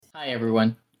Hi,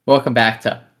 everyone. Welcome back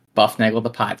to Buff Nagel, the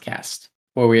podcast,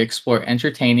 where we explore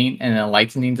entertaining and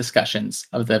enlightening discussions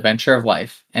of the adventure of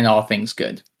life and all things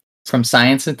good. From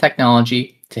science and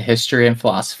technology to history and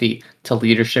philosophy to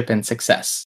leadership and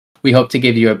success. We hope to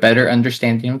give you a better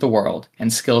understanding of the world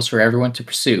and skills for everyone to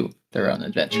pursue their own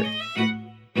adventure.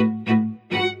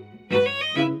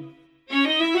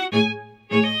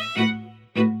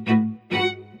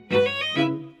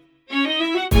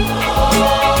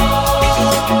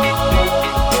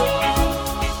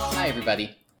 Hi,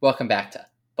 everybody. Welcome back to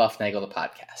Buff Nagel, the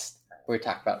podcast, where we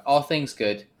talk about all things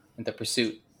good in the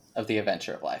pursuit of the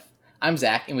adventure of life. I'm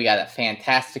Zach, and we got a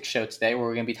fantastic show today where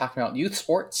we're going to be talking about youth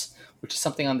sports, which is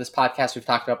something on this podcast we've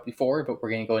talked about before, but we're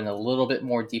going to go in a little bit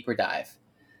more deeper dive.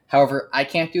 However, I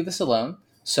can't do this alone,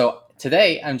 so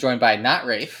today I'm joined by not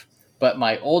Rafe, but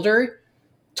my older,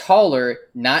 taller,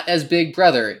 not as big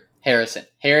brother, Harrison.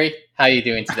 Harry, how are you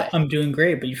doing today? I'm doing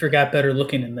great, but you forgot better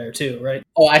looking in there too, right?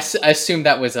 Oh, I assumed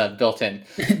that was built in.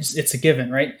 It's a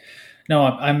given, right? No,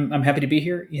 I'm happy to be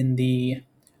here in the,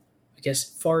 I guess,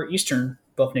 far eastern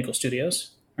Buff Nickel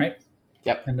Studios, right?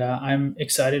 Yep. And I'm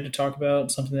excited to talk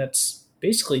about something that's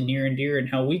basically near and dear and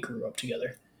how we grew up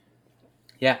together.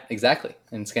 Yeah, exactly.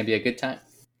 And it's going to be a good time.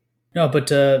 No, but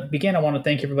to begin, I want to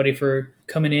thank everybody for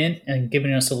coming in and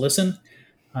giving us a listen.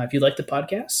 If you like the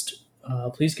podcast,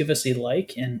 please give us a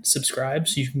like and subscribe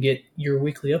so you can get your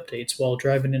weekly updates while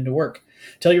driving into work.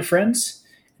 Tell your friends,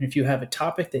 and if you have a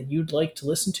topic that you'd like to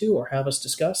listen to or have us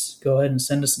discuss, go ahead and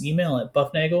send us an email at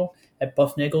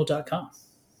buffnagel@buffnagel.com.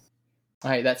 All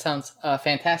right, that sounds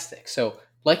fantastic. So,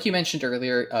 like you mentioned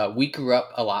earlier, we grew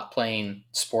up a lot playing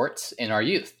sports in our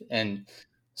youth. And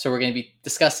so we're going to be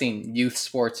discussing youth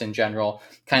sports in general,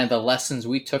 kind of the lessons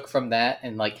we took from that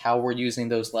and like how we're using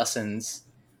those lessons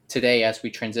today as we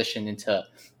transition into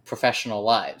professional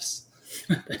lives.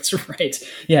 That's right.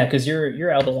 Yeah, because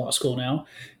you're out of law school now.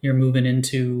 You're moving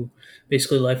into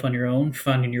basically life on your own,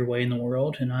 finding your way in the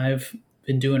world. And I've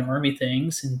been doing Army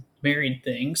things and married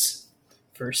things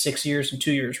for 6 years and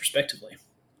 2 years, respectively.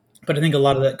 But I think a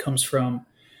lot of that comes from,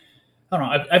 I don't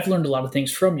know, I've learned a lot of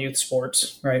things from youth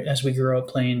sports, right? As we grew up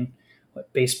playing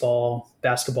baseball,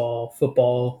 basketball,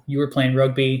 football. You were playing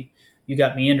rugby. You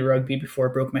got me into rugby before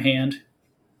I broke my hand.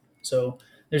 So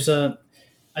there's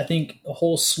I think, a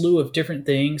whole slew of different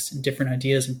things and different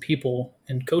ideas and people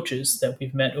and coaches that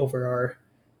we've met over our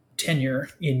tenure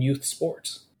in youth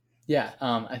sports. Yeah,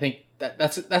 I think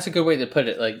that's a good way to put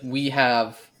it. Like we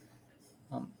have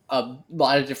a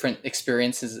lot of different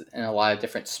experiences in a lot of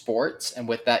different sports, and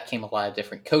with that came a lot of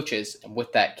different coaches, and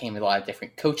with that came a lot of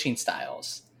different coaching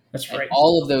styles. That's And right.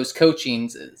 all of those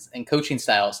coachings and coaching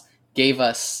styles gave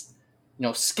us,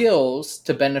 skills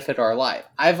to benefit our life.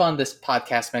 I've on this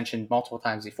podcast mentioned multiple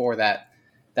times before that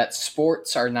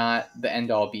sports are not the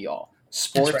end all be all.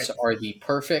 Sports right. are the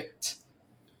perfect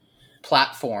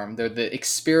platform. They're the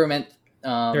experiment.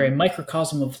 They're a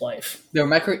microcosm of life. They're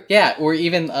or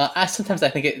even sometimes I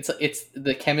think it's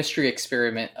the chemistry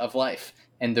experiment of life.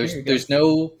 And there's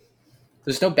no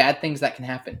bad things that can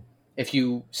happen. If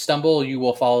you stumble, you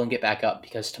will fall and get back up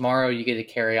because tomorrow you get to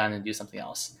carry on and do something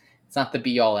else. It's not the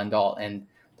be all end all, and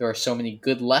there are so many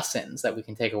good lessons that we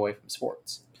can take away from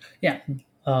sports. Yeah.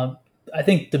 I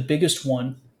think the biggest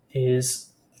one is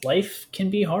life can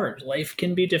be hard. Life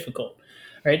can be difficult,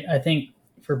 right? I think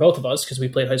for both of us, because we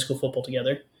played high school football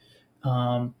together,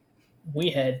 we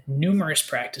had numerous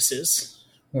practices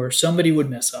where somebody would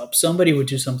mess up, somebody would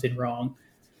do something wrong,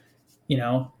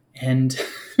 and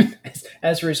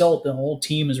as a result, the whole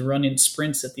team is running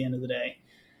sprints at the end of the day,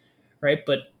 right?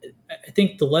 But I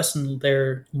think the lesson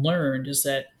there learned is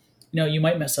that, you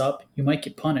might mess up, you might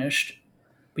get punished,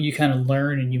 but you kind of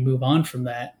learn and you move on from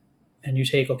that, and you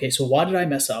take, okay, so why did I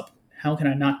mess up? How can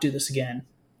I not do this again?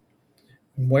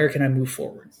 And where can I move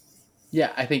forward?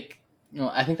 Yeah, I think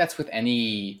that's with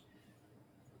any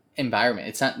environment.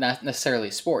 It's not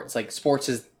necessarily sports. Like sports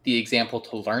is the example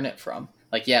to learn it from.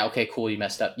 Like, yeah, okay, cool, you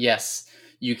messed up. Yes,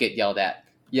 you get yelled at.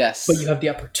 Yes. But you have the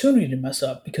opportunity to mess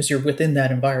up because you're within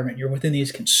that environment. You're within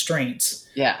these constraints.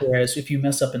 Yeah. Whereas if you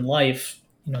mess up in life,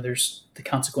 there's the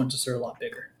consequences are a lot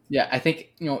bigger. Yeah, I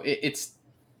think, it's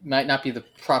might not be the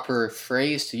proper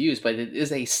phrase to use, but it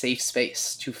is a safe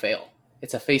space to fail.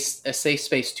 It's a safe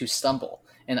space to stumble.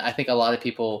 And I think a lot of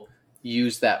people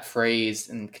use that phrase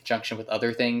in conjunction with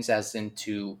other things as in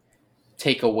to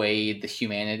take away the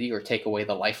humanity or take away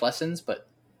the life lessons. But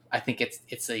I think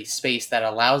it's a space that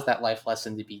allows that life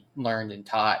lesson to be learned and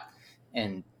taught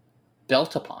and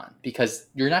built upon, because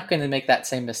you're not going to make that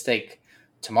same mistake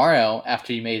tomorrow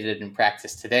after you made it in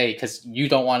practice today, because you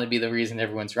don't want to be the reason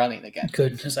everyone's running again.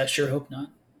 Goodness, I sure hope not.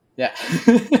 Yeah.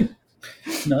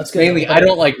 No, that's good. Mainly, I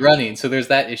don't like running, so there's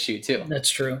that issue too. That's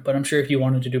true. But I'm sure if you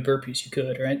wanted to do burpees, you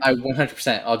could, right? I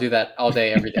 100%. I'll do that all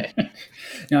day, every day.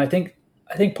 Now, I think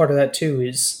part of that too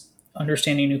is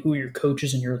understanding who your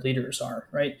coaches and your leaders are,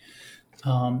 right?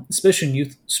 Especially in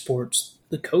youth sports,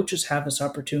 the coaches have this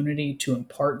opportunity to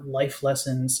impart life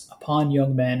lessons upon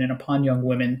young men and upon young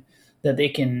women that they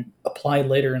can apply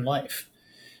later in life.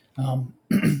 Um,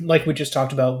 like we just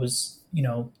talked about, was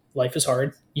life is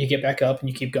hard. You get back up and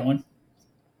you keep going,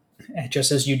 and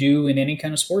just as you do in any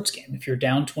kind of sports game. If you're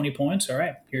down 20 points, all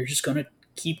right, you're just going to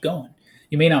keep going.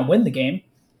 You may not win the game,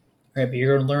 right, but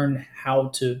you're going to learn how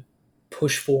to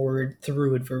push forward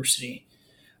through adversity.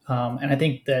 And I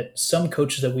think that some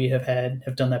coaches that we have had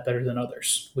have done that better than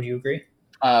others. Would you agree?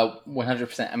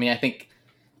 100%. I mean, I think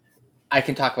I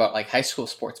can talk about like high school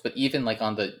sports, but even like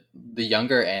on the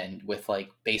younger end with like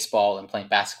baseball and playing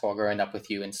basketball growing up with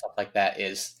you and stuff like that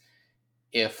is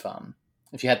if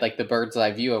you had like the bird's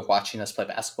eye view of watching us play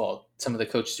basketball, some of the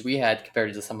coaches we had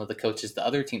compared to some of the coaches the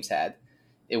other teams had,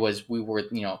 we were,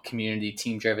 community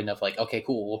team driven of like, okay,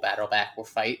 cool, we'll battle back, we'll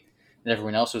fight. And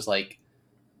everyone else was like,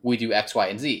 we do X, Y,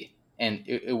 and Z. And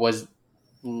it was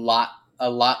a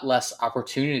lot less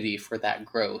opportunity for that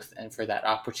growth and for that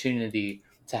opportunity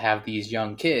to have these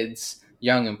young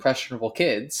impressionable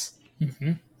kids,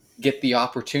 get the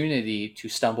opportunity to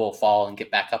stumble, fall, and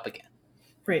get back up again.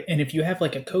 Right. And if you have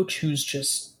like a coach who's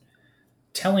just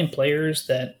telling players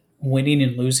that winning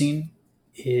and losing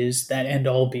is that end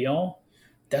all be all,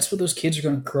 that's what those kids are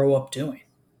going to grow up doing.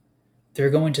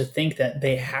 They're going to think that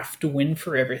they have to win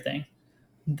for everything.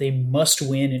 They must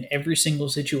win in every single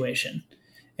situation.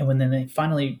 And when then they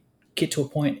finally get to a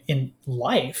point in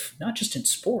life, not just in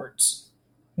sports,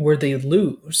 where they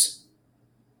lose,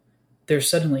 they're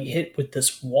suddenly hit with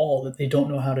this wall that they don't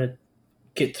know how to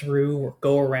get through or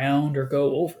go around or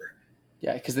go over.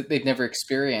 Yeah, because they've never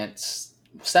experienced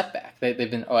setback. They've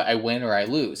been, I win or I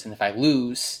lose. And if I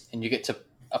lose and you get to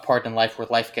a part in life where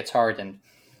life gets hard, and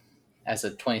as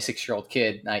a 26-year-old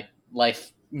kid,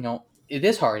 life, it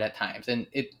is hard at times, and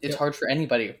it's hard for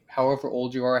anybody, however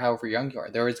old you are, however young you are.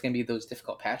 There is going to be those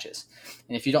difficult patches.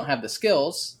 And if you don't have the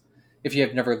skills, if you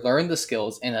have never learned the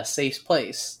skills in a safe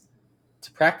place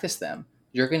to practice them,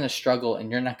 you're going to struggle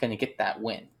and you're not going to get that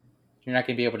win. You're not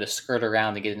going to be able to skirt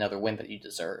around and get another win that you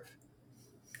deserve.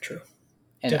 True.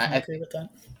 And Definitely agree with that.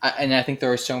 I think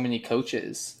there are so many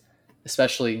coaches,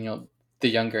 especially, the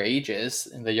younger ages,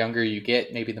 and the younger you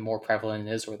get, maybe the more prevalent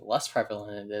it is or the less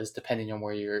prevalent it is, depending on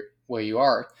where you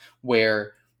are,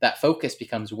 where that focus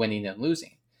becomes winning and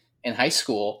losing. In high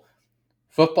school,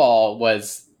 football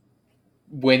was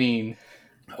winning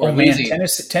or losing.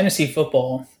 Tennessee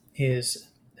football is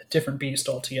a different beast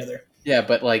altogether. Yeah,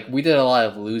 but like we did a lot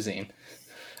of losing.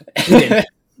 We did.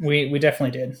 We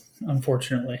definitely did,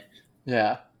 unfortunately.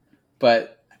 Yeah,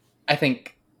 but I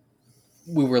think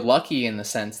we were lucky in the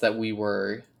sense that we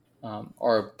were,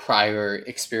 our prior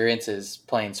experiences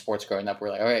playing sports growing up, we're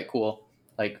like, all right, cool.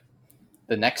 Like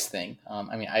the next thing.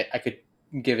 I could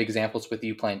give examples with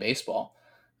you playing baseball.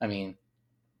 I mean,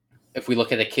 if we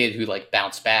look at a kid who like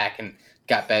bounced back and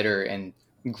got better and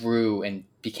grew and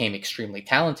became extremely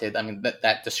talented, I mean,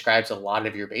 that describes a lot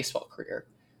of your baseball career.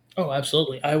 Oh,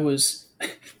 absolutely.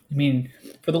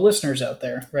 For the listeners out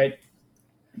there, right?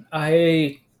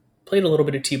 I played a little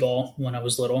bit of t-ball when I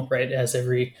was little, right? As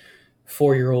every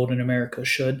 4-year-old in America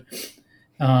should.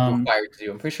 Required to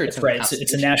do. I'm pretty sure it's right.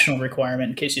 It's a national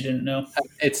requirement, in case you didn't know.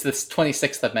 It's the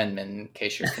 26th Amendment, in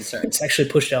case you're concerned. It's actually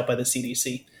pushed out by the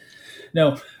CDC.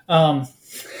 No.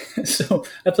 So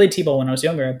I played t-ball when I was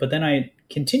younger, but then I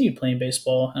continued playing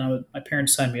baseball, and my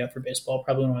parents signed me up for baseball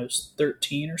probably when I was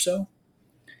 13 or so.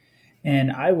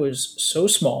 And I was so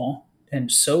small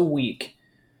and so weak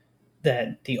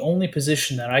that the only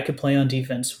position that I could play on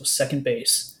defense was second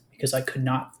base, because I could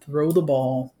not throw the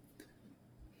ball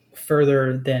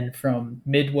further than from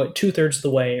 2/3 of the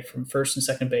way from first and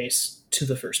second base to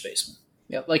the first baseman.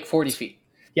 Yeah, like 40 feet.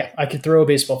 Yeah, I could throw a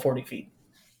baseball 40 feet.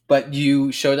 But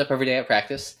you showed up every day at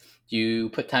practice. You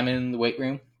put time in the weight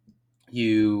room.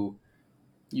 You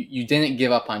didn't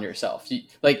give up on yourself.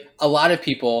 Like a lot of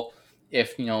people,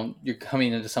 if you're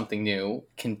coming into something new,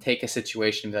 can take a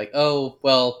situation and be like, oh,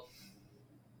 well,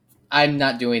 I'm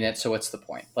not doing it, so what's the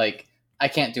point? Like, I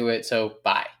can't do it, so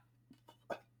bye.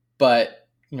 But,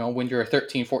 when you're a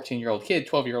 13, 14-year-old kid,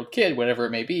 12-year-old kid, whatever it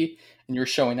may be, and you're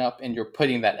showing up and you're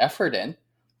putting that effort in,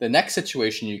 the next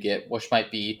situation you get, which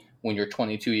might be when you're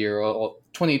 22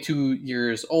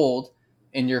 years old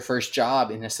in your first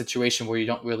job in a situation where you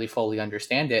don't really fully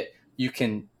understand it, you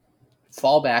can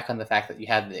fall back on the fact that you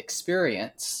have the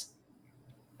experience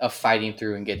of fighting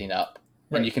through and getting up.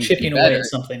 Right. And you can chipping away at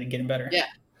something and getting better. Yeah.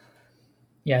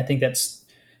 Yeah, I think that's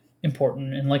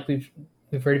important. And like we've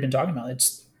already been talking about,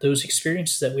 it's those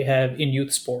experiences that we have in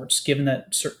youth sports, given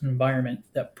that certain environment,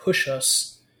 that push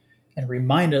us and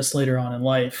remind us later on in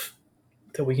life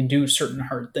that we can do certain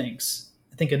hard things.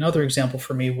 I think another example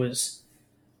for me was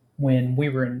when we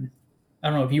were in, I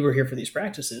don't know if you were here for these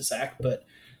practices, Zach, but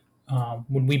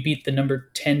when we beat the number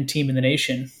 10 team in the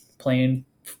nation playing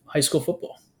high school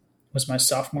football. It was my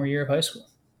sophomore year of high school.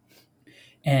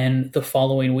 And the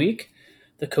following week,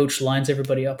 the coach lines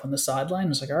everybody up on the sideline.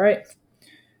 It's like, all right,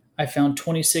 I found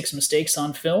 26 mistakes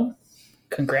on film.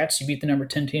 Congrats, you beat the number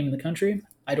 10 team in the country.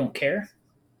 I don't care.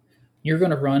 You're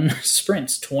going to run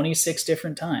sprints 26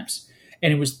 different times.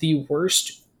 And it was the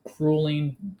worst,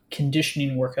 grueling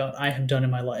conditioning workout I have done in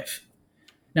my life.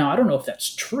 Now, I don't know if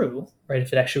that's true, right?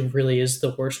 If it actually really is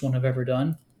the worst one I've ever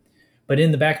done. But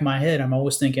in the back of my head, I'm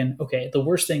always thinking, okay, the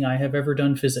worst thing I have ever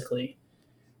done physically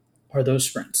are those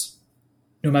sprints,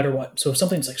 no matter what. So if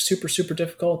something's like super, super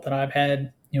difficult that I've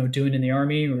had, doing in the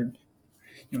Army or,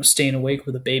 staying awake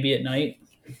with a baby at night,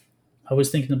 I was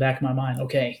thinking in the back of my mind,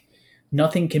 okay,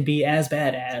 nothing can be as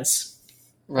bad as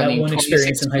running that one 26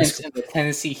 experience in high sprints school. in the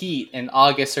Tennessee heat in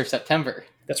August or September.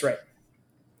 That's right.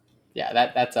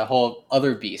 Yeah, that's a whole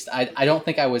other beast. I don't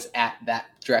think I was at that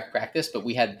direct practice, but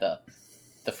we had the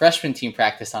freshman team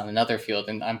practice on another field,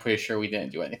 and I'm pretty sure we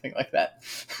didn't do anything like that.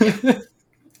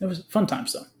 It was fun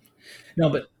times, though.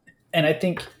 No, and I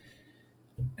think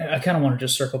I kind of want to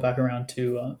just circle back around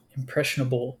to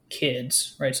impressionable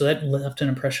kids, right? So that left an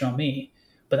impression on me,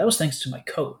 but that was thanks to my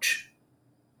coach,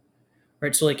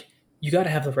 right? So, like, you got to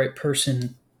have the right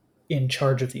person in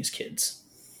charge of these kids.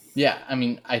 Yeah, I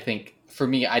mean, I think for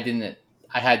me, I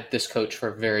had this coach for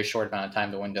a very short amount of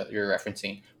time, the one that you're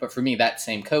referencing. But for me, that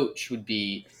same coach would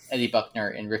be Eddie Buckner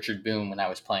and Richard Boone when I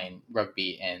was playing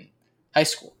rugby in high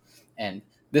school. And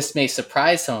this may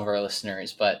surprise some of our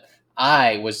listeners, but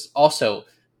I was also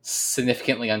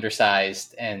significantly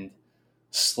undersized and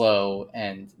slow,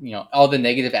 and all the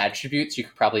negative attributes you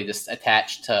could probably just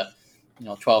attach to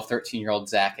 12, 13-year-old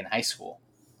Zach in high school.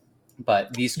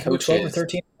 But these coaches, 12 or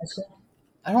 13 in high school?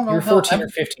 I don't know. You're 14 or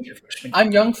 15 your freshman.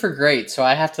 I'm young for grade, so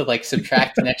I have to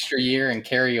subtract an extra year and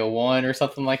carry a 1 or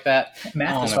something like that.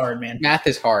 Math is hard, man. Math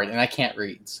is hard, and I can't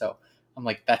read, so I'm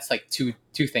like, that's two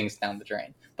things down the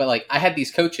drain. But I had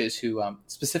these coaches who,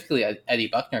 specifically Eddie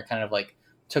Buckner, kind of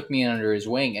took me under his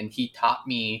wing, and he taught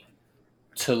me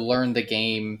to learn the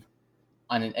game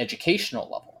on an educational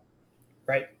level.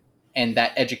 Right. And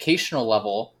that educational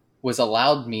level was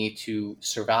allowed me to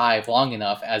survive long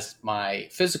enough as my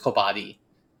physical body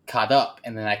caught up,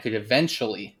 and then I could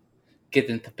eventually get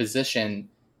into the position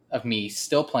of me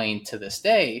still playing to this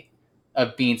day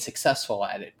of being successful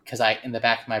at it, because in the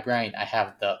back of my brain I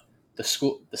have the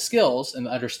skills and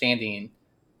the understanding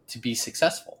to be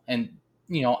successful. And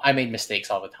I made mistakes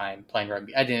all the time playing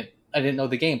rugby. I didn't know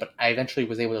the game, but I eventually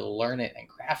was able to learn it and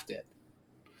craft it.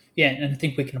 Yeah, and I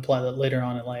think we can apply that later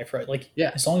on in life, right?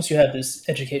 Yeah. As long as you have this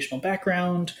educational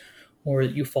background or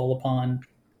you fall upon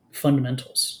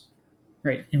fundamentals,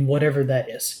 right? And whatever that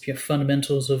is. If you have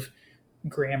fundamentals of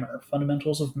grammar,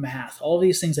 fundamentals of math, all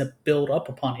these things that build up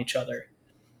upon each other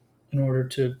in order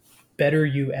to better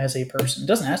you as a person. It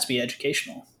doesn't have to be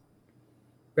educational,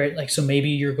 right? So maybe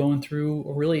you're going through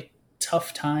a really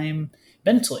tough time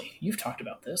mentally. You've talked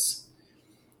about this,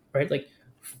 right?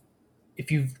 If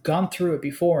you've gone through it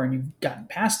before and you've gotten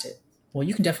past it, well,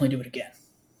 you can definitely do it again.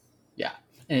 Yeah.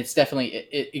 And it's definitely,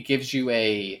 it gives you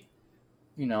a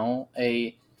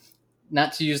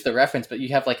not to use the reference, but you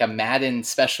have a Madden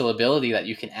special ability that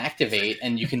you can activate,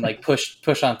 and you can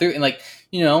push on through. And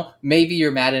maybe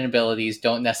your Madden abilities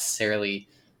don't necessarily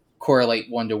correlate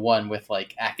 1-to-1 with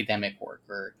academic work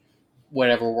or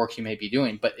whatever work you may be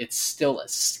doing, but it's still a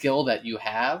skill that you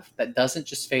have that doesn't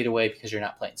just fade away because you're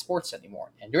not playing sports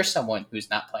anymore. And you're someone who's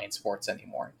not playing sports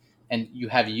anymore, and you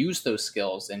have used those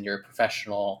skills in your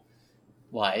professional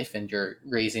life, and you're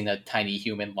raising a tiny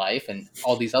human life, and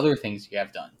all these other things you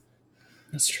have done.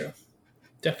 That's true.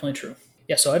 Definitely true.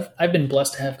 Yeah, so I've been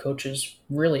blessed to have coaches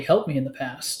really help me in the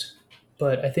past,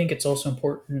 but I think it's also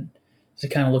important to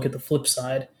kind of look at the flip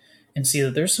side and see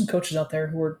that there's some coaches out there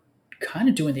who are kind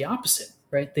of doing the opposite,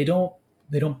 right? They don't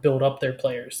build up their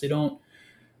players. They don't,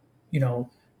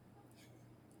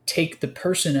 take the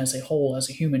person as a whole, as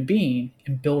a human being,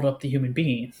 and build up the human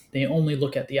being. They only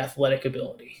look at the athletic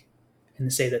ability and they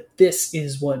say that this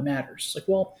is what matters.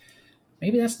 Well,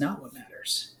 maybe that's not what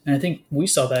matters. And I think we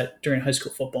saw that during high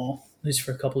school football, at least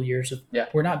for a couple of years.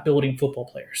 We're not building football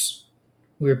players.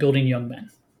 We were building young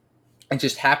men. It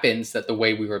just happens that the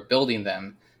way we were building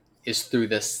them is through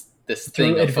this thing,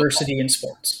 through adversity in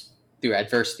sports. Through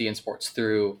adversity in sports,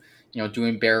 through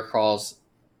doing bear crawls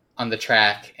on the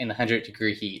track in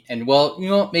 100-degree heat. And well,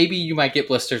 maybe you might get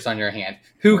blisters on your hand.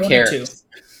 Who One or cares?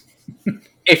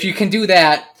 If you can do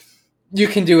that, you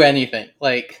can do anything.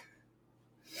 Like,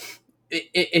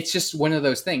 it's just one of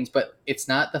those things, but it's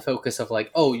not the focus of like,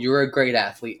 oh, you're a great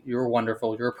athlete, you're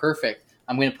wonderful, you're perfect,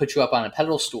 I'm going to put you up on a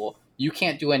pedestal. You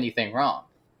can't do anything wrong.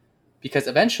 Because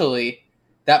eventually,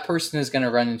 that person is going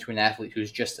to run into an athlete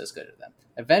who's just as good as them.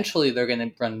 Eventually, they're going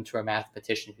to run into a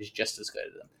mathematician who's just as good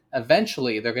as them.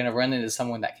 Eventually, they're going to run into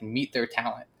someone that can meet their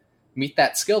talent, meet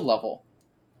that skill level,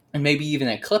 and maybe even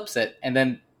eclipse it, and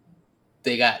then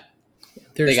there's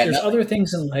other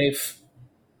things in life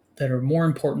that are more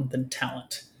important than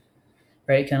talent,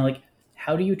 right? Kind of like,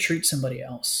 how do you treat somebody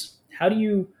else? How do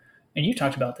you, and you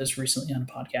talked about this recently on a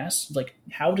podcast, like,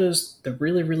 how does the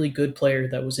really, really good player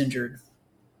that was injured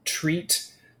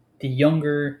treat the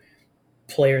younger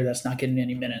player that's not getting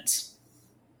any minutes?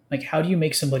 Like, how do you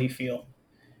make somebody feel?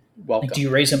 Welcome. Like, do you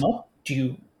raise them up? Do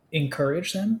you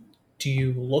encourage them? Do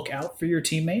you look out for your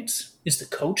teammates? Is the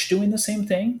coach doing the same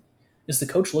thing? Is the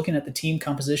coach looking at the team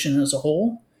composition as a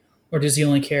whole? Or does he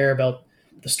only care about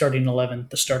the starting 11,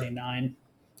 the starting 9,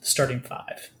 the starting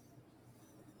 5?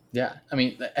 Yeah. I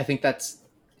mean, I think that's,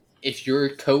 if your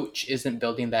coach isn't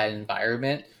building that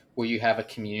environment where you have a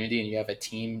community and you have a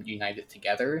team united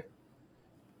together,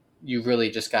 you really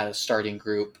just got a starting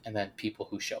group and then people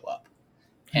who show up.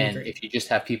 And if you just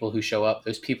have people who show up,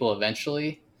 those people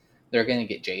eventually, they're going to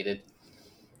get jaded.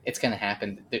 It's going to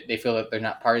happen. They feel that they're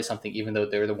not part of something, even though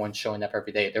they're the ones showing up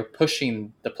every day. They're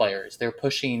pushing the players. They're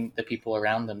pushing the people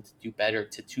around them to do better,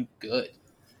 to do good.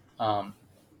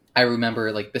 I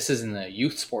remember, like, this isn't a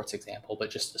youth sports example, but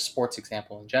just a sports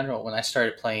example in general. When I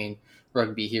started playing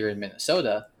rugby here in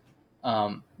Minnesota,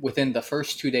 within the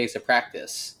first 2 days of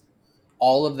practice,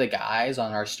 all of the guys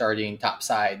on our starting top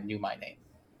side knew my name.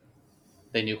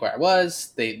 They knew who I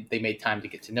was. They made time to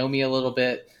get to know me a little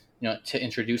bit, to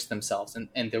introduce themselves.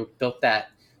 And they built that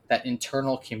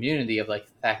internal community of like,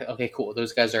 okay, cool.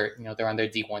 Those guys are, they're on their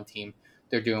D1 team.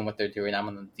 They're doing what they're doing. I'm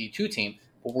on the D2 team,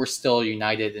 but we're still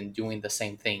united and doing the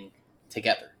same thing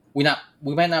together. We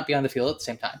might not be on the field at the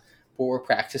same time, but we're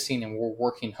practicing and we're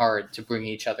working hard to bring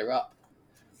each other up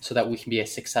so that we can be a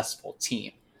successful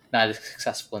team, not a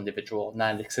successful individual,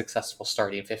 not a successful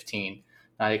starting 15,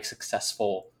 not a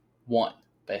successful one,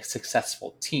 but a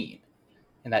successful team.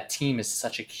 And that team is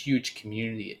such a huge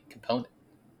community component.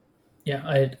 Yeah,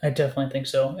 I definitely think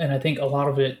so. And I think a lot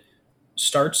of it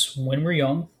starts when we're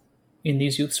young in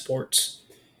these youth sports,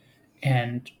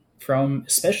 and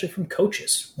especially from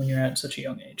coaches when you're at such a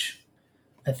young age.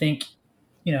 I think,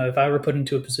 if I were put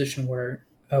into a position where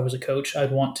I was a coach,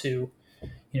 I'd want to,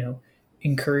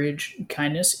 encourage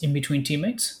kindness in between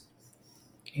teammates,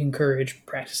 encourage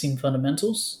practicing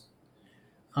fundamentals,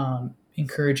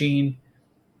 encouraging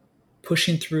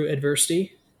pushing through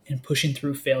adversity and pushing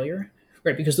through failure,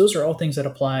 right? Because those are all things that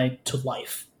apply to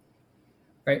life,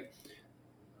 right?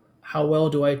 How well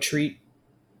do I treat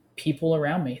people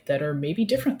around me that are maybe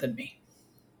different than me,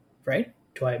 right?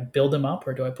 Do I build them up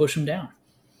or do I push them down?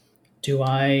 Do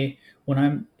I, when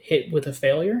I'm hit with a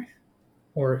failure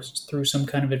or through some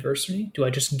kind of adversity, do I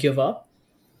just give up?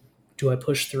 Do I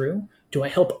push through? Do I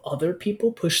help other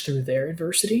people push through their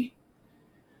adversity?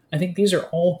 I think these are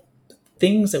all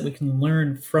things that we can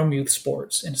learn from youth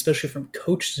sports, and especially from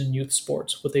coaches in youth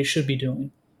sports, what they should be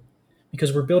doing.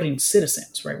 Because we're building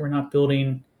citizens, right? We're not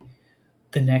building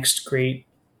the next great,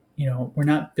 we're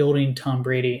not building Tom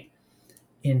Brady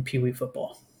in Pee Wee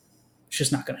football. It's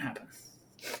just not going to happen.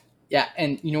 Yeah,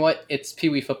 and you know what? It's Pee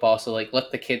Wee football, so like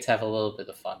let the kids have a little bit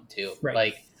of fun too. Right.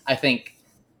 Like I think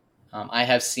I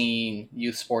have seen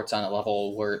youth sports on a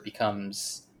level where it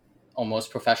becomes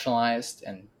almost professionalized,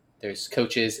 and there's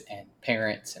coaches and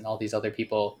parents and all these other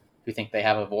people who think they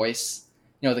have a voice.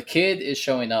 The kid is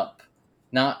showing up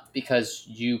not because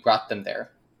you brought them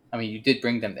there. I mean, you did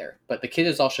bring them there, but the kid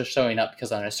is also showing up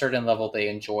because on a certain level they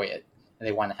enjoy it and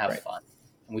they want to have fun.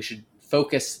 And we should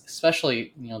focus,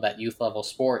 especially, that youth level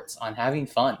sports, on having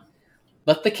fun.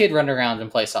 Let the kid run around and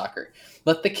play soccer.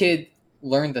 Let the kid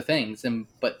learn the things,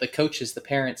 but the coaches, the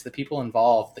parents, the people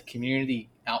involved, the community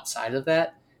outside of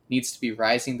that needs to be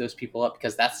rising those people up,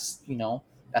 because that's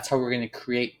how we're going to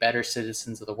create better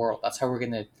citizens of the world. That's how we're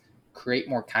going to create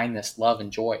more kindness, love,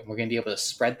 and joy. And we're going to be able to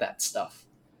spread that stuff.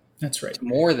 That's right.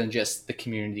 More than just the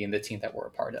community and the team that we're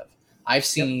a part of. I've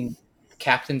seen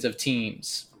captains of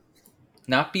teams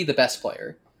not be the best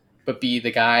player, but be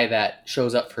the guy that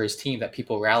shows up for his team that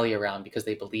people rally around because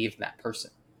they believe in that person.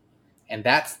 And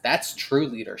that's true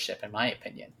leadership, in my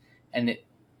opinion. And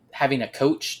having a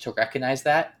coach to recognize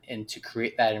that and to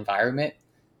create that environment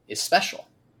is special.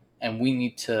 And we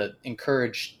need to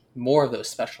encourage more of those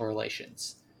special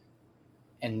relations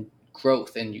and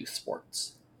growth in youth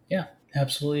sports. Yeah,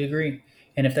 absolutely agree.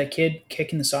 And if that kid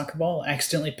kicking the soccer ball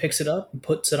accidentally picks it up and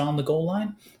puts it on the goal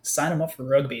line, sign him up for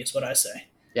rugby is what I say.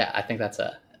 Yeah, I think that's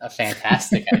a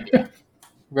fantastic idea.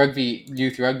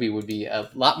 Youth rugby would be a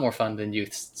lot more fun than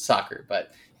youth soccer,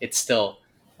 but it's still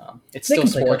They can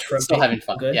play sports. touch It's still rugby. having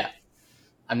fun. Good. Yeah,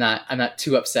 I'm not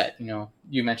too upset.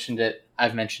 You mentioned it,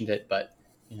 I've mentioned it, but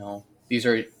these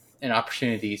are an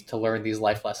opportunity to learn these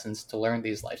life lessons, to learn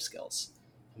these life skills.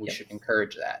 We Yep. should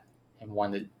encourage that and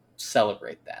want to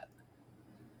celebrate that.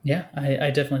 Yeah,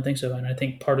 I definitely think so. And I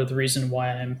think part of the reason why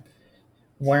I'm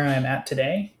where I'm at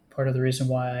today, part of the reason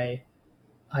why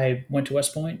I went to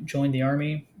West Point, joined the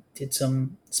Army, did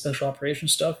some special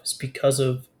operations stuff, is because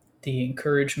of the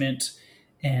encouragement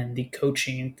and the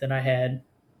coaching that I had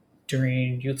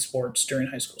during youth sports, during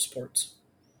high school sports.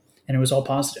 And it was all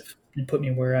positive and put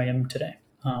me where I am today.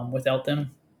 Without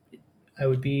them, I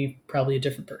would be probably a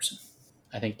different person.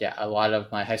 I think, yeah, a lot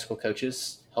of my high school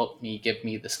coaches helped me, give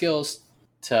me the skills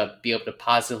to be able to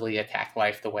positively attack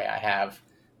life the way I have.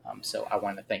 So I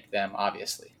want to thank them,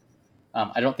 obviously.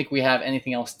 I don't think we have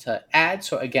anything else to add.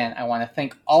 So again, I want to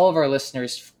thank all of our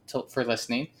listeners for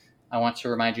listening. I want to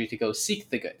remind you to go seek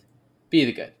the good, be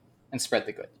the good, and spread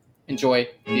the good. Enjoy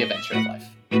the adventure of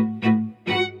life.